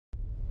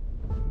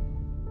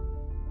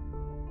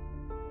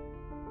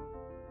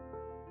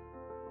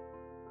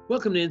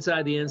Welcome to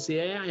Inside the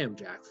NCAA. I am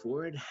Jack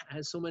Ford.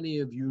 As so many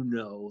of you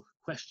know,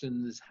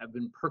 questions have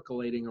been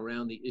percolating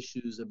around the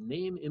issues of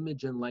name,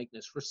 image, and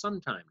likeness for some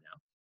time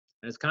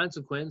now. As a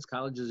consequence,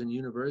 colleges and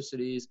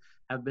universities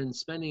have been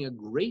spending a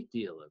great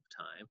deal of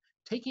time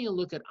taking a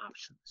look at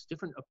options,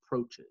 different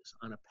approaches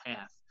on a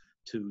path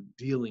to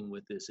dealing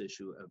with this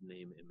issue of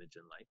name, image,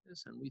 and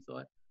likeness. And we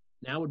thought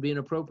now would be an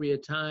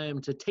appropriate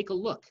time to take a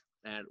look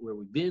at where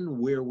we've been,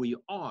 where we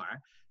are,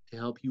 to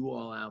help you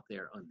all out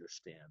there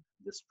understand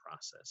this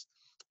process.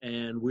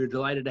 And we're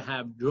delighted to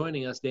have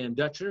joining us Dan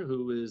Dutcher,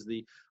 who is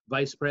the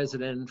Vice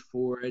President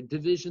for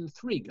Division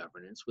III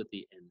Governance with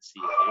the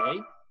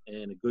NCAA,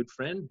 and a good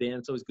friend. Dan,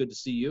 it's always good to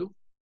see you.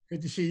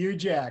 Good to see you,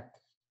 Jack.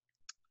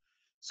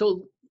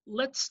 So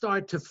let's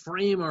start to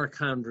frame our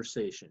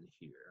conversation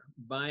here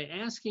by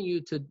asking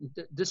you to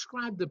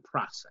describe the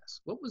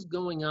process. What was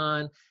going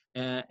on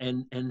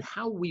and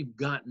how we've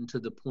gotten to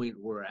the point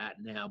we're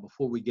at now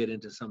before we get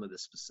into some of the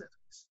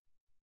specifics.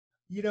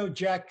 You know,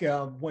 Jack,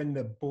 when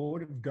the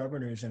Board of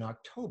Governors in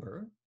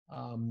October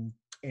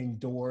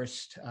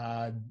endorsed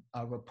a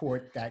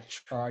report that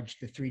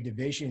charged the three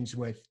divisions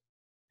with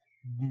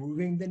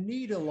moving the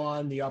needle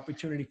on the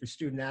opportunity for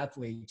student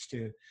athletes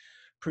to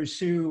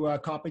pursue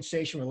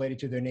compensation related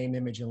to their name,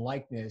 image, and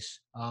likeness,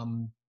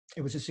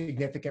 it was a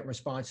significant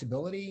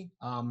responsibility.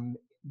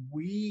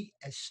 We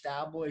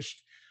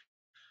established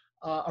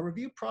a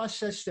review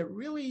process that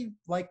really,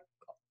 like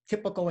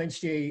typical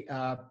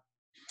NCAA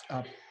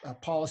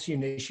policy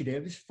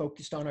initiatives,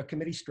 focused on our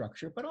committee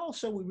structure, but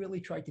also we really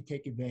tried to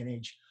take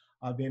advantage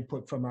of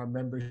input from our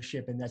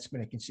membership, and that's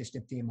been a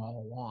consistent theme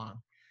all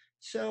along.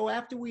 So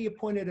after we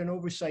appointed an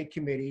oversight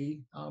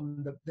committee,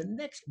 the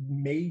next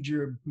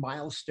major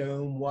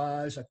milestone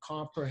was a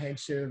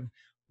comprehensive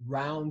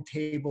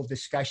roundtable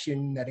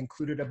discussion that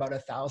included about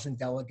 1,000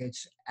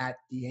 delegates at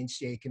the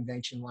NCAA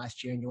convention last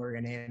January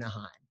in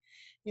Anaheim.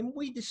 And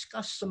we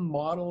discussed some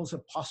models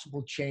of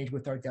possible change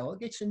with our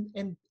delegates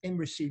and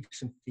received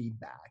some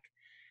feedback.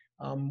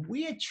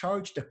 We had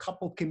charged a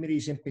couple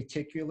committees in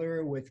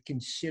particular with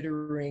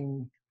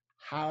considering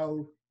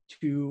how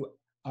to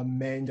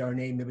amend our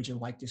name, image,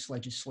 and likeness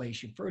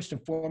legislation. First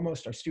and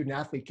foremost, our student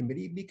athlete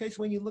committee, because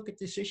when you look at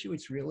this issue,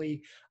 it's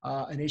really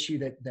an issue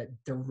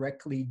that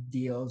directly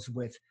deals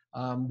with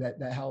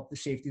the health, the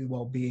safety, the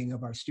well-being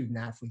of our student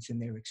athletes and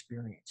their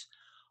experience.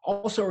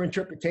 Also, our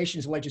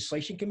interpretations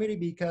legislation committee,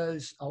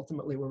 because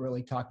ultimately we're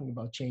really talking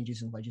about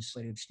changes in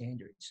legislative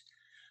standards.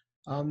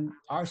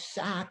 Our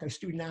SAC, our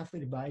Student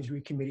Athlete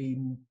Advisory Committee,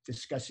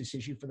 discussed this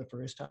issue for the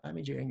first time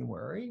in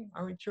January.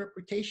 Our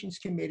interpretations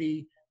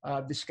committee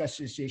discussed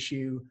this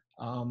issue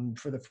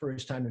for the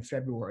first time in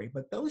February.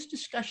 But those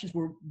discussions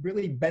were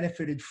really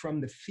benefited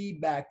from the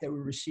feedback that we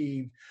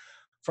received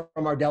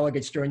from our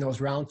delegates during those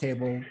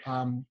roundtable,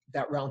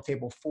 that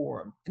roundtable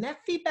forum. And that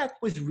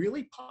feedback was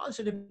really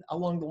positive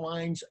along the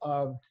lines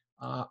of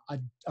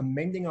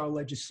amending our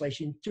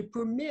legislation to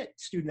permit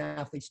student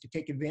athletes to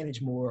take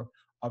advantage more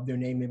of their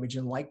name, image,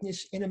 and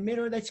likeness in a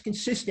manner that's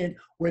consistent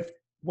with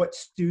what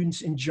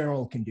students in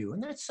general can do.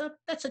 And that's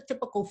a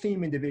typical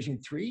theme in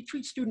Division III.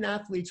 Treat student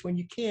athletes when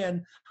you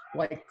can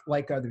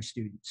like other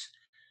students.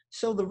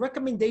 So the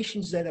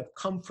recommendations that have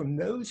come from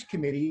those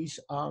committees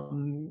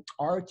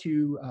are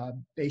to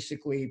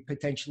basically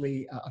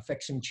potentially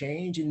affect some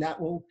change, and that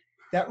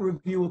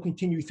review will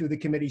continue through the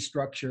committee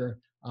structure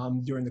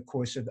during the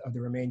course of the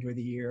remainder of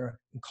the year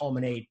and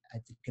culminate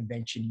at the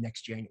convention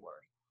next January.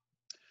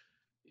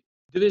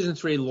 Division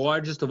III,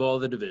 largest of all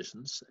the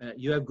divisions.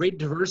 You have great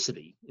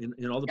diversity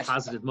in all the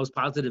positive, most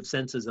positive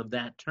senses of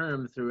that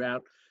term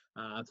throughout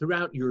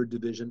your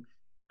division.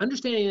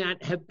 Understanding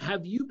that,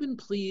 have you been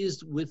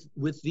pleased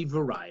with the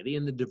variety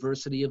and the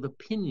diversity of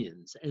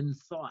opinions and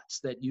thoughts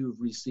that you've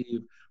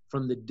received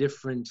from the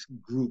different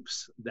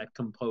groups that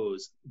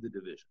compose the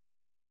division?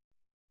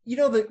 You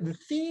know, the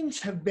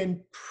themes have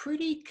been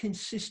pretty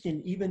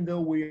consistent, even though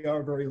we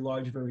are very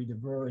large, very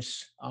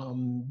diverse.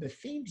 The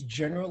themes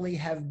generally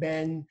have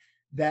been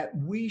that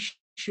we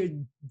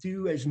should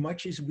do as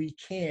much as we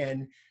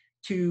can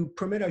to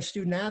permit our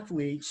student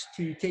athletes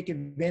to take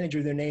advantage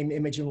of their name,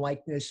 image, and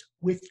likeness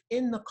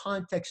within the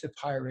context of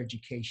higher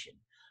education,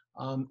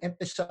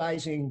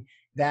 emphasizing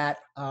that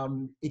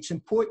it's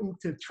important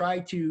to try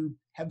to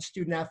have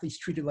student athletes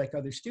treated like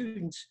other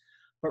students,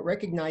 but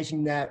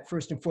recognizing that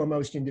first and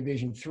foremost in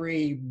Division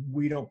III,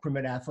 we don't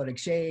permit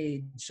athletics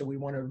aid, so we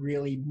want to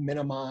really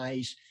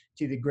minimize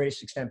to the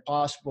greatest extent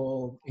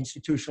possible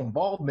institutional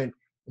involvement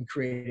in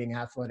creating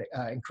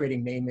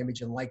name,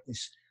 image, and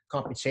likeness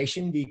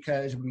compensation,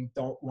 because we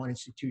don't want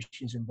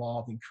institutions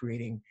involved in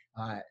creating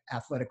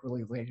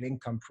athletically related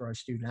income for our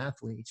student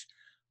athletes.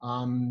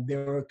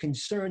 There are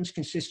concerns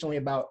consistently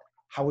about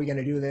how we're going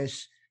to do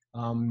this.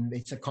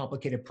 It's a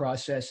complicated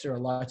process. There are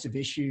lots of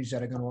issues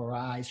that are going to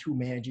arise. Who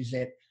manages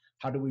it?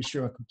 How do we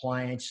ensure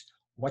compliance?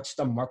 What's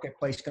the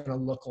marketplace going to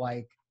look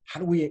like? How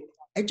do we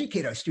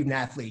educate our student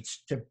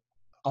athletes to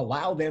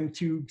allow them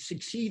to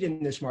succeed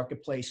in this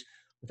marketplace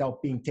without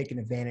being taken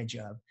advantage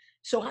of?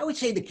 So I would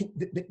say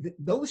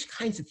those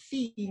kinds of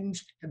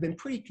themes have been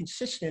pretty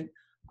consistent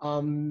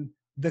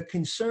the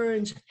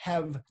concerns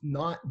have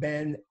not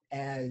been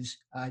as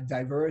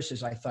diverse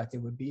as I thought they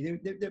would be.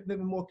 There have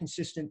been more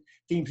consistent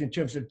themes in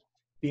terms of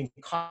being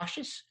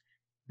cautious,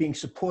 being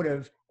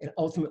supportive, and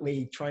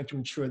ultimately trying to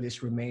ensure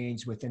this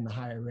remains within the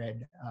higher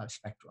ed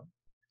spectrum.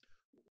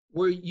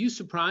 Were you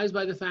surprised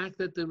by the fact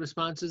that the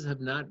responses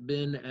have not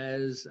been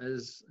as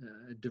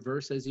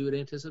diverse as you had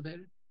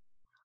anticipated?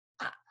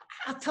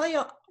 I'll tell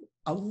you,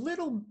 a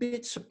little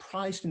bit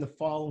surprised in the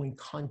following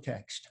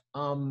context.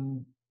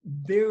 The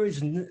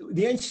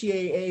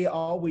NCAA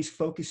always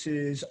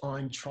focuses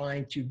on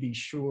trying to be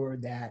sure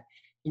that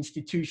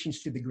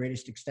institutions, to the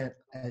greatest extent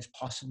as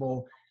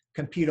possible,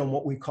 compete on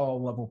what we call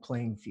a level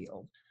playing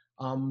field.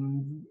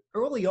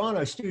 Early on,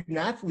 our student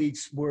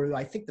athletes were,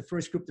 I think, the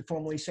first group to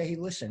formally say, hey,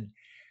 listen,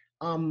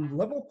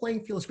 level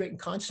playing field is great in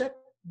concept,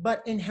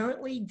 but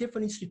inherently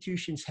different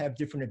institutions have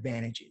different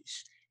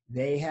advantages.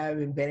 They have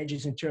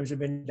advantages in terms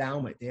of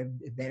endowment. They have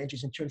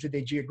advantages in terms of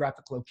their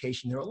geographic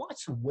location. There are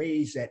lots of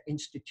ways that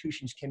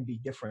institutions can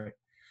be different.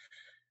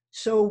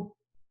 So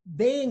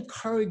they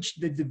encourage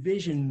the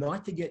division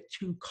not to get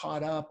too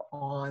caught up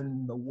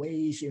on the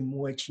ways in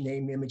which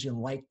name, image,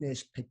 and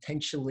likeness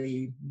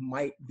potentially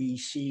might be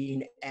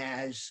seen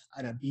as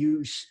an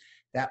abuse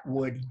that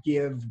would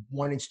give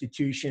one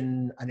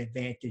institution an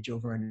advantage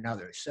over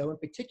another. So in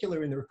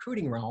particular, in the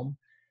recruiting realm,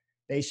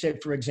 they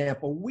said, for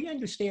example, we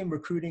understand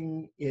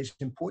recruiting is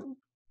important,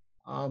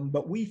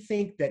 but we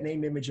think that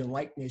name, image, and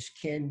likeness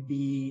can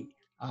be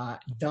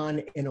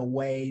done in a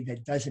way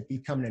that doesn't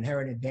become an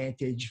inherent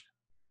advantage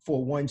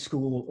for one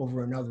school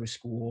over another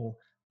school,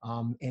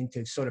 and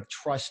to sort of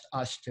trust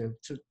us to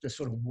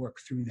sort of work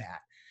through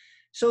that.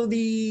 So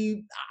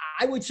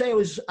I would say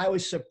I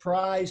was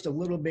surprised a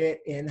little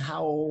bit in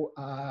how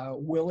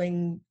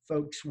willing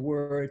folks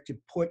were to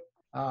put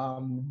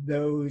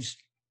those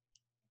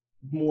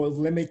more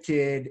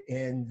limited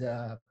and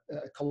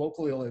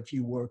colloquial, if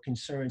you were,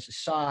 concerns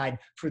aside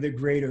for the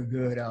greater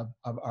good of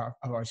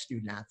our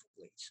student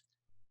athletes.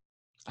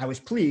 I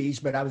was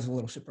pleased, but I was a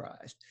little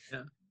surprised.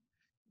 Yeah.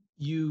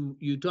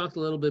 You talked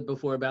a little bit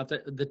before about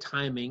the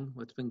timing,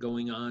 what's been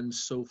going on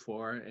so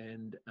far,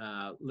 and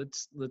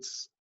let's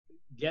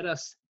get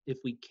us, if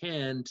we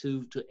can,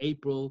 to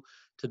April,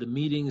 to the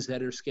meetings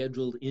that are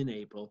scheduled in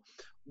April.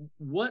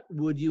 What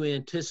would you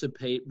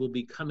anticipate will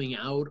be coming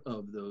out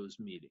of those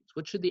meetings?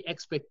 What should the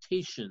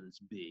expectations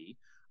be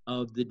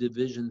of the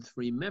Division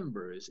III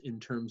members in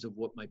terms of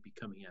what might be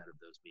coming out of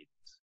those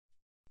meetings?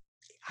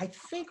 I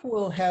think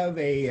we'll have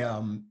a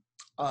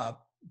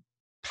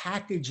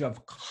package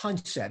of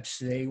concepts.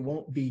 They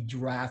won't be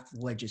draft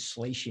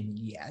legislation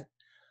yet,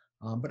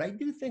 but I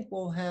do think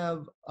we'll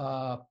have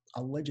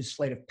a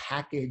legislative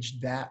package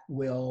that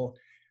will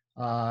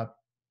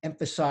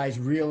emphasize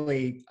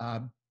really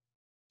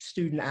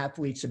student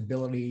athletes'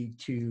 ability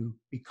to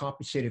be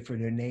compensated for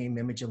their name,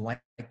 image, and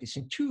likeness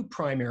in two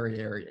primary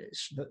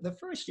areas. The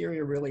first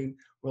area really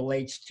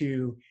relates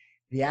to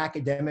the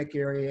academic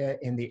area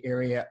and the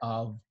area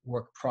of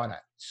work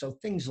product. So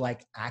things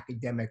like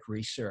academic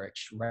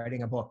research,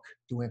 writing a book,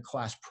 doing a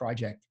class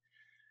project,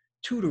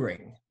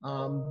 tutoring.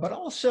 But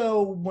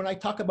also when I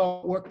talk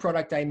about work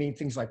product, I mean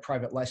things like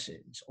private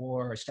lessons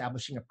or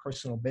establishing a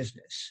personal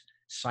business,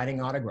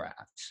 signing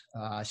autographs,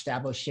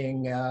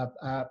 establishing a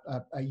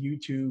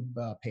YouTube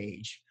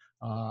page,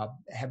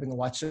 having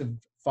lots of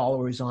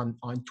followers on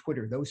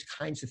Twitter, those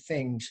kinds of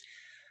things.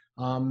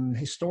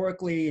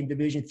 Historically in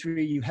Division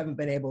III, you haven't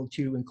been able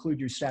to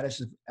include your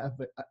status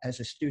as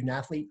a student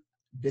athlete.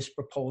 This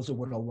proposal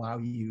would allow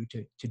you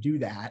to do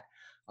that.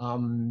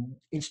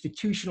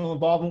 Institutional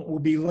involvement will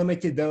be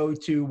limited, though,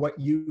 to what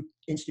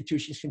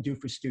institutions can do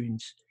for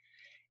students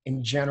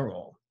in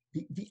general.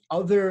 The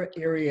other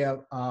area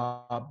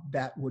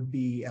that would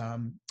be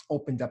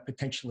opened up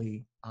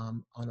potentially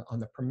on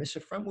the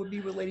permissive front would be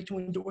related to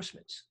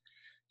endorsements.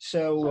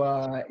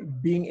 So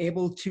being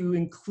able to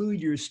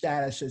include your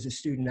status as a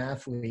student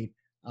athlete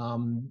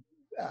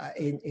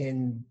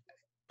in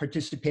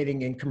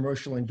participating in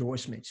commercial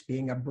endorsements,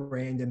 being a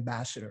brand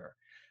ambassador,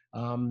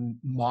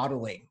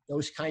 modeling,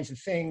 those kinds of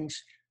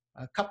things.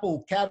 A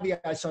couple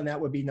caveats on that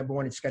would be, number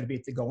one, it's got to be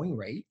at the going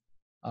rate.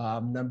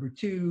 Number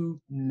two,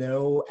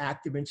 no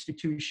active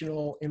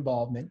institutional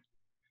involvement.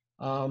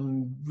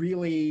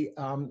 Really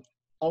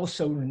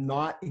also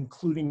not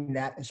including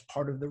that as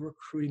part of the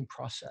recruiting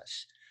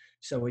process.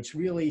 So it's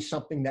really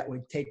something that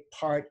would take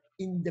part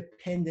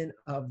independent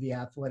of the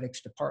athletics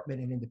department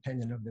and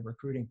independent of the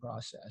recruiting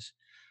process.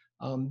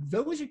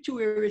 Those are two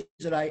areas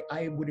that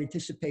I would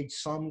anticipate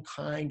some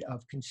kind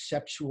of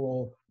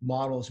conceptual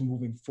models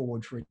moving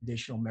forward for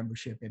additional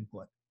membership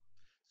input.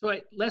 So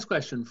last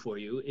question for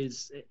you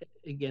is,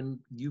 again,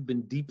 you've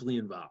been deeply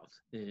involved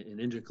in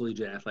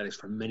intercollegiate athletics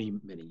for many,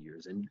 many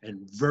years and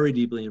very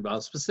deeply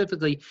involved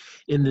specifically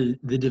in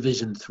the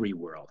Division III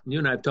world. You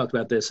and I have talked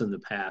about this in the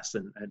past,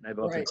 and I've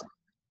often said,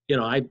 You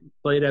know, I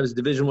played, I was a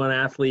Division I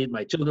athlete.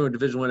 My children were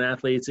Division I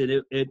athletes.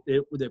 It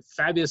were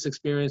fabulous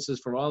experiences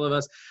for all of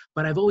us.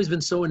 But I've always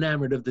been so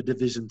enamored of the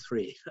Division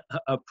III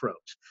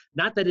approach.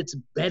 Not that it's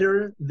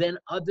better than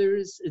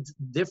others, it's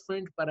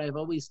different, but I've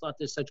always thought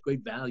there's such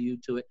great value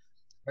to it.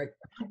 Right.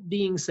 That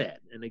being said,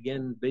 and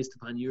again, based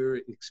upon your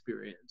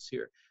experience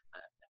here,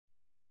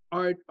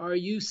 are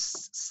you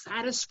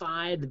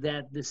satisfied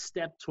that the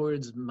step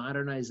towards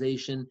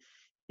modernization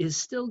is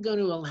still going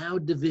to allow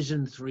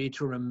Division III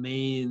to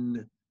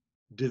remain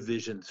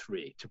Division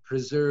III, to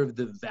preserve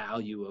the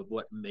value of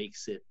what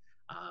makes it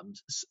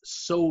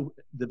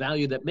the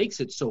value that makes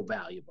it so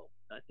valuable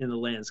in the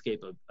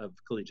landscape of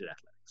collegiate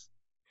athletics?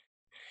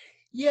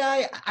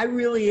 Yeah, I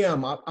really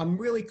am. I'm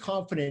really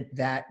confident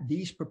that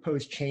these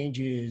proposed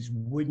changes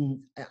wouldn't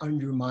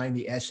undermine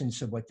the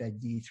essence of what that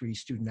D3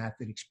 student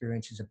athlete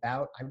experience is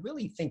about. I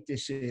really think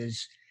this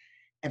is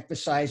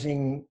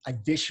emphasizing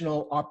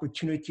additional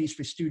opportunities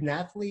for student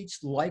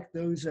athletes like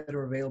those that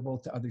are available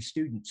to other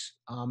students.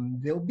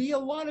 There'll be a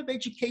lot of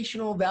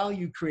educational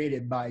value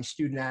created by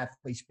student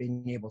athletes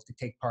being able to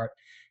take part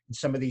in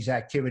some of these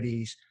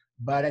activities.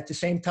 But at the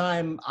same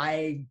time,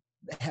 I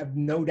have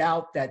no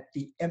doubt that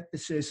the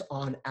emphasis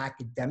on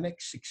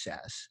academic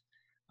success,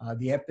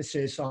 the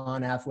emphasis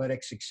on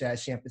athletic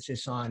success, the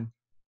emphasis on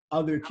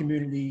other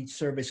community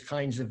service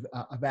kinds of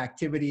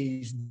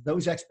activities,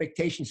 those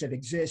expectations that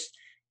exist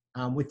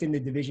within the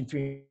Division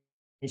III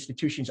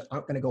institutions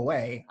aren't going to go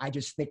away. I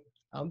just think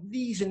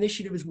these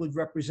initiatives would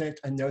represent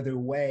another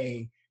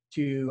way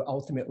to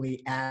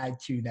ultimately add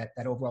to that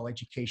overall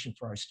education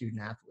for our student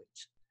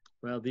athletes.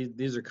 Well,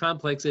 these are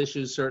complex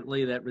issues,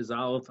 certainly, that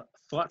resolve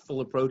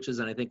thoughtful approaches.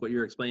 And I think what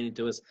you're explaining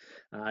to us,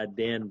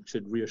 Dan,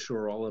 should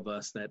reassure all of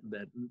us that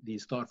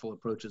these thoughtful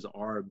approaches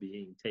are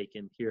being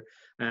taken here.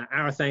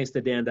 Our thanks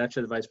to Dan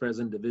Dutcher, the Vice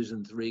President,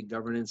 Division III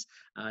Governance.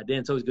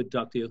 Dan, it's always good to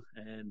talk to you.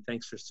 And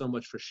thanks so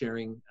much for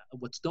sharing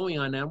what's going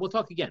on now. We'll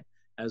talk again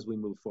as we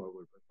move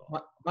forward with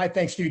all. My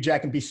thanks to you,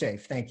 Jack, and be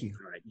safe. Thank you.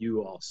 All right,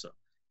 you also.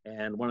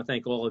 And I want to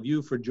thank all of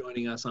you for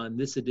joining us on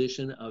this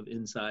edition of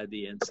Inside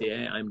the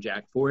NCAA. I'm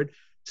Jack Ford.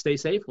 Stay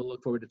safe. We'll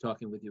look forward to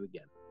talking with you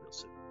again real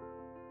soon.